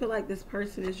still feel like this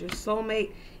person is your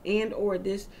soulmate, and or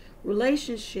this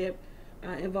relationship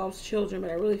involves children, but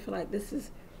I really feel like this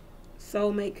is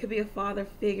soulmate, could be a father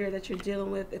figure that you're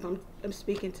dealing with. If I'm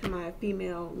speaking to my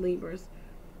female Libras.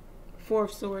 Four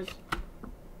of Swords.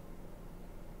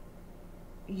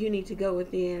 You need to go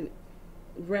within,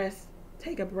 rest,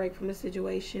 take a break from the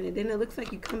situation, and then it looks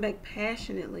like you come back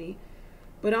passionately,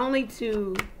 but only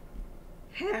to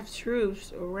have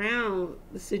truths around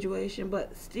the situation,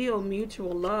 but still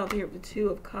mutual love here with the Two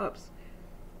of Cups,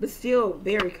 but still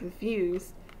very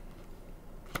confused.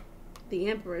 The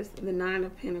Empress, the Nine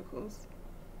of Pentacles,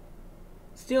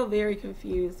 still very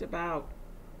confused about,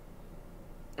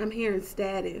 I'm hearing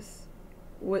status,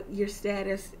 what your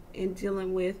status in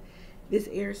dealing with this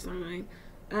air sign,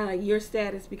 your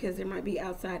status, because there might be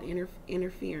outside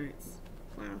interference.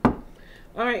 Wow.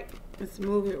 All right, let's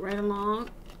move it right along.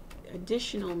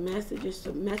 Additional messages,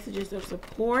 some messages of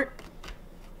support.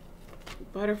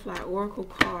 Butterfly Oracle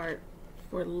card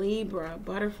for Libra.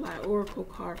 Butterfly Oracle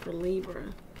card for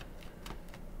Libra.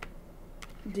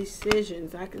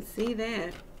 Decisions, I can see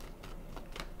that.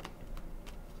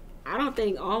 I don't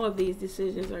think all of these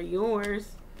decisions are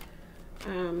yours.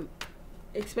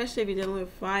 Especially if you're dealing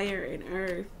with fire and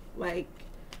earth. Like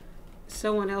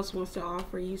someone else wants to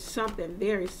offer you something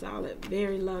very solid,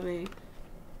 very loving.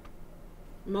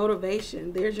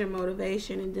 Motivation. There's your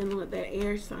motivation in dealing with that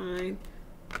air sign.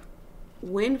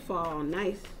 Windfall.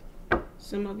 Nice.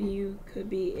 Some of you could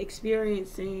be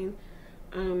experiencing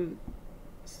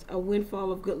a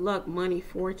windfall of good luck, money,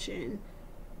 fortune.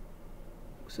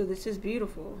 So this is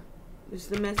beautiful. This is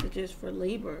the messages for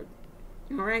Libra.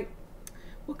 All right.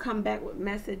 We'll come back with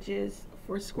messages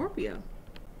for Scorpio.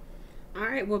 All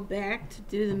right. We're back to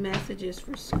do the messages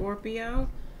for Scorpio.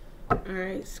 All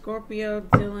right. Scorpio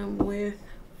dealing with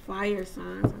fire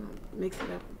signs. I'm going to mix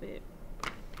it up a bit.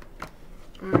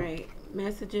 All right.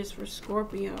 Messages for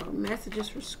Scorpio. Messages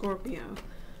for Scorpio.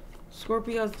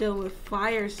 Scorpio's dealing with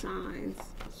fire signs.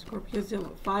 Scorpio's dealing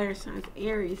with fire signs.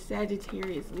 Aries,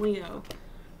 Sagittarius, Leo.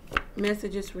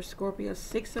 Messages for Scorpio.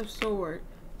 Six of Swords,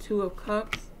 Two of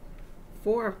Cups,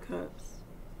 Four of Cups.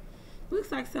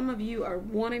 Looks like some of you are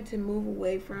wanting to move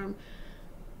away from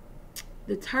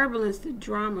the turbulence, the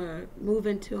drama, move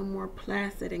into a more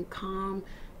placid and calm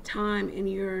time in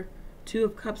your Two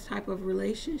of Cups type of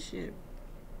relationship.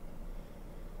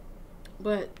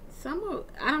 But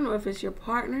I don't know if it's your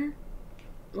partner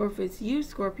or if it's you,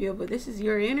 Scorpio, but this is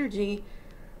your energy.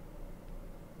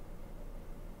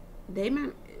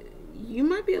 You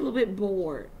might be a little bit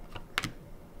bored.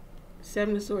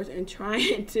 Seven of Swords, and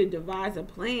trying to devise a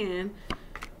plan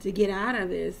to get out of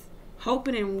this,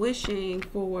 hoping and wishing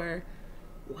for,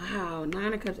 wow,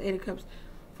 Nine of Cups, Eight of Cups,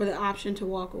 for the option to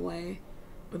walk away,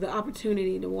 or the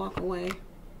opportunity to walk away.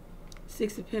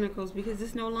 Six of Pentacles, because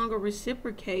this no longer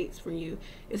reciprocates for you.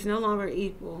 It's no longer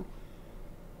equal.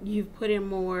 You've put in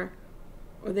more,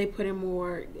 or they put in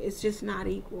more. It's just not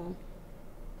equal.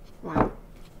 Wow.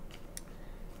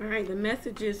 All right, the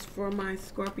messages for my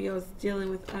Scorpios dealing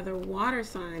with other water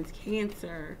signs.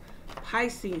 Cancer,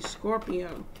 Pisces,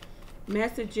 Scorpio.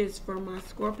 Messages for my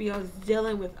Scorpios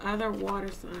dealing with other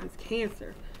water signs.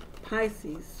 Cancer,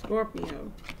 Pisces,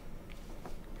 Scorpio.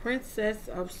 Princess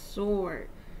of Swords.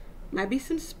 Might be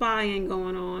some spying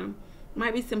going on.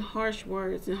 Might be some harsh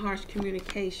words and harsh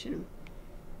communication.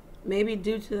 Maybe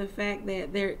due to the fact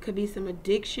that there could be some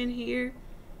addiction here.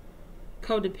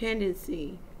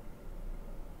 Codependency.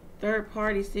 Third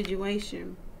party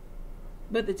situation.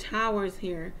 But the Tower is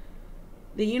here.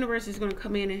 The universe is going to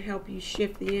come in and help you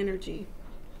shift the energy.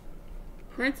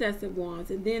 Princess of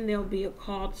Wands. And then there'll be a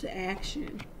call to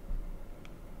action.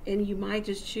 And you might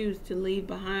just choose to leave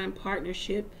behind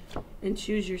partnership and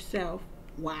choose yourself.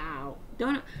 Wow.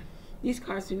 These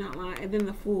cards do not lie. And then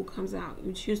the Fool comes out.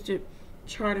 You choose to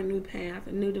chart a new path,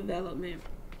 a new development.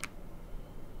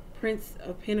 Prince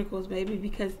of Pentacles, maybe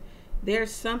because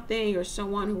there's something or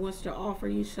someone who wants to offer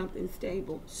you something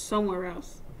stable somewhere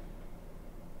else.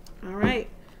 All right.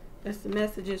 That's the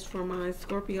messages for my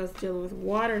Scorpios dealing with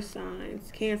water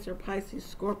signs. Cancer, Pisces,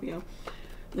 Scorpio.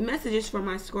 The messages for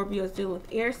my Scorpios dealing with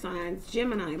air signs.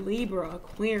 Gemini, Libra,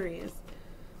 Aquarius.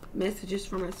 Messages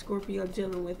for my Scorpio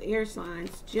dealing with air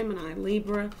signs. Gemini,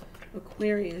 Libra,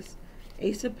 Aquarius.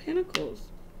 Ace of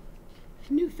Pentacles.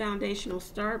 New foundational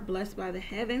start, blessed by the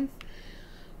heavens.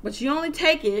 But you only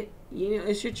take it,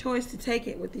 it's your choice to take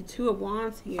it with the Two of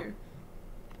Wands here.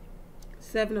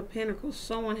 Seven of Pentacles.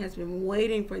 Someone has been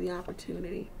waiting for the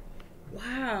opportunity.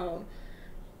 Wow.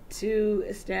 To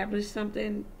establish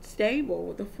something stable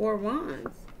with the Four of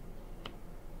Wands.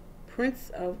 Prince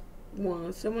of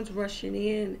Wands. Someone's rushing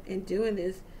in and doing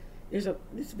this.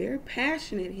 It's very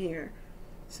passionate here.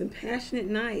 Some passionate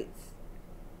nights.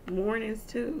 Mornings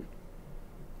too.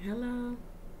 Hello.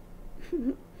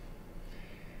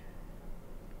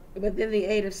 But then the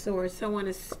Eight of Swords, someone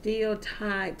is still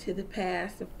tied to the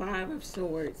past, the Five of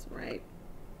Swords, right?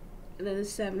 And then the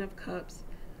Seven of Cups.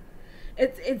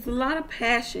 It's a lot of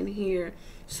passion here.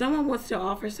 Someone wants to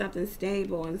offer something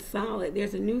stable and solid.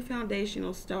 There's a new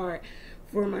foundational start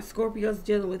for my Scorpios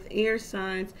dealing with air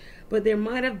signs, but there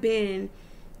might have been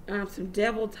some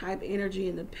devil type energy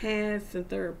in the past, some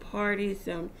third party,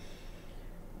 some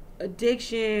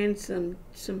addiction, some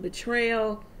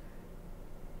betrayal.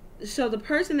 So the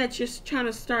person that you're trying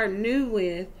to start new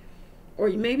with, or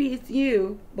maybe it's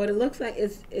you, but it looks like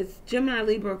it's Gemini,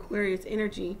 Libra, Aquarius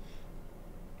energy,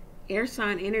 air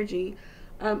sign energy.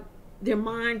 Their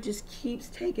mind just keeps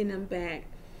taking them back,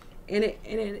 and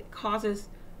it causes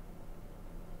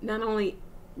not only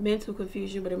mental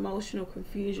confusion but emotional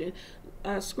confusion.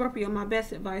 Scorpio, my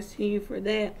best advice to you for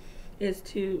that is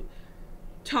to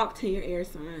talk to your air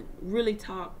sign. Really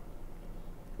talk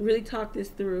this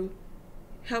through.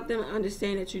 Help them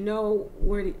understand that you know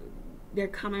where they're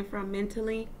coming from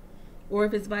mentally, or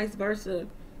if it's vice versa,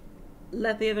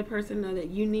 let the other person know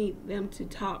that you need them to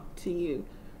talk to you,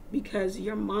 because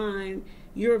you're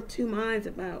of two minds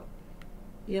about,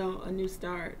 a new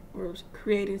start or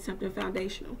creating something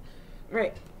foundational. All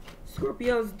right,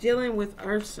 Scorpio's dealing with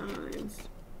earth signs.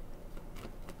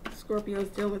 Scorpio's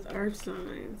dealing with earth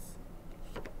signs.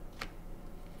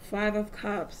 Five of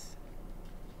Cups,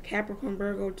 Capricorn,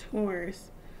 Virgo,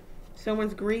 Taurus.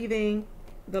 Someone's grieving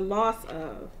the loss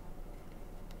of.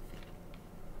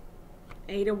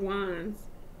 Eight of Wands.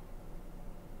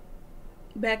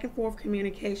 Back and forth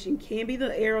communication can be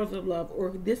the arrows of love,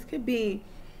 or this could be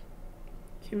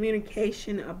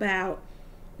communication about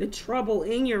the trouble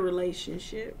in your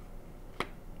relationship.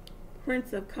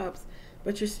 Prince of Cups,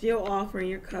 but you're still offering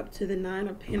your cup to the Nine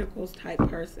of Pentacles type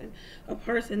person, a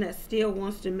person that still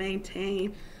wants to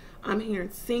maintain, I'm hearing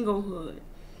singlehood,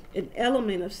 an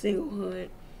element of singlehood.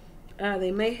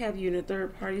 They may have you in a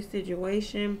third party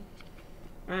situation.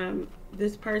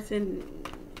 This person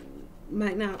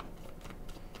might not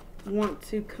want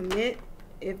to commit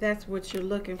if that's what you're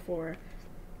looking for.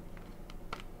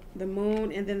 The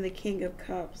Moon, and then the King of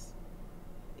Cups.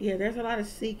 Yeah, there's a lot of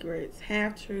secrets,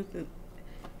 half-truths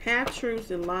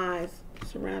and lies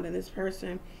surrounding this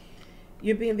person.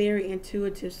 You're being very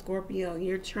intuitive, Scorpio.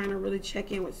 You're trying to really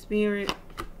check in with spirit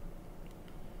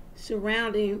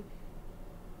surrounding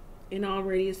an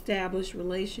already established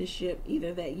relationship,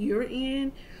 either that you're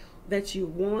in, that you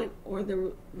want, or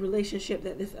the relationship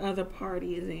that this other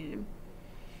party is in.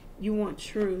 You want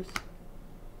truth.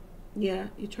 Yeah,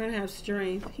 you're trying to have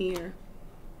strength here.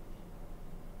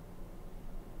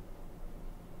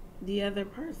 The other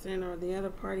person or the other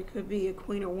party could be a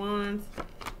Queen of Wands,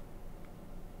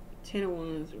 Ten of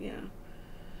Wands, yeah.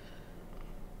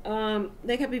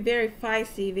 They could be very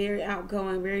feisty, very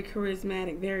outgoing, very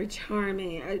charismatic, very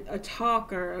charming, a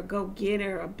talker, a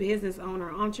go-getter, a business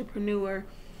owner, entrepreneur.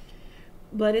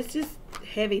 But it's just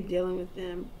heavy dealing with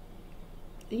them.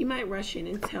 You might rush in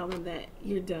and tell them that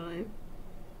you're done.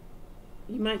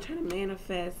 You might try to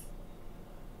manifest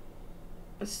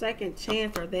a second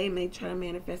chance, or they may try to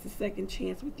manifest a second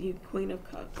chance with you, Queen of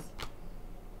Cups,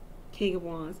 King of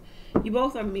Wands. You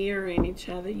both are mirroring each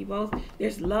other.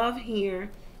 There's love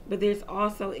here, but there's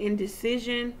also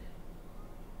indecision,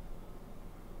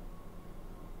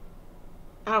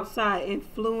 outside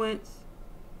influence,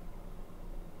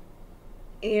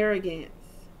 arrogance.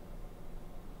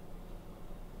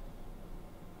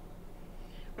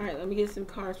 All right, let me get some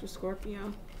cards for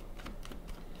Scorpio.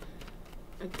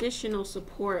 Additional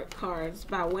support cards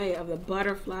by way of the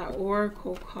Butterfly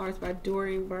Oracle cards by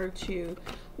Doreen Virtue.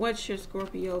 What should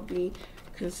Scorpio be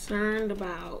concerned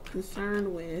about,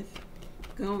 concerned with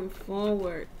going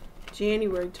forward,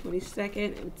 January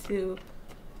 22nd until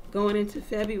going into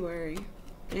February?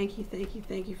 Thank you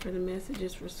for the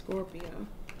messages for Scorpio.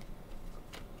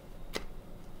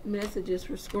 Messages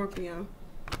for Scorpio.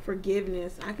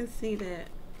 Forgiveness. I can see that.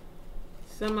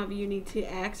 Some of you need to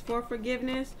ask for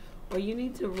forgiveness, or you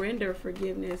need to render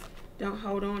forgiveness. Don't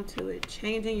hold on to it.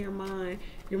 Changing your mind.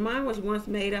 Your mind was once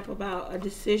made up about a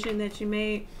decision that you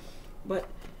made, but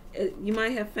you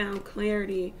might have found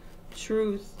clarity,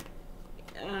 truth,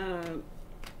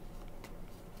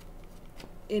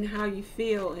 in how you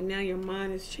feel, and now your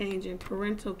mind is changing.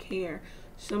 Parental care.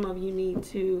 Some of you need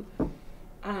to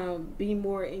be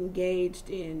more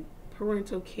engaged in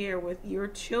parental care with your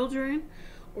children,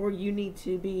 or you need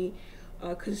to be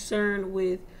concerned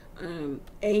with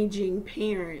aging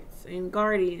parents and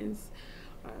guardians.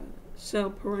 So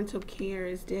parental care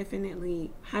is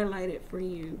definitely highlighted for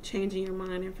you. Changing your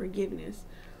mind and forgiveness.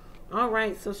 All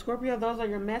right, so Scorpio, those are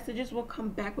your messages. We'll come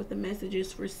back with the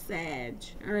messages for Sag.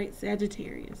 All right,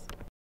 Sagittarius.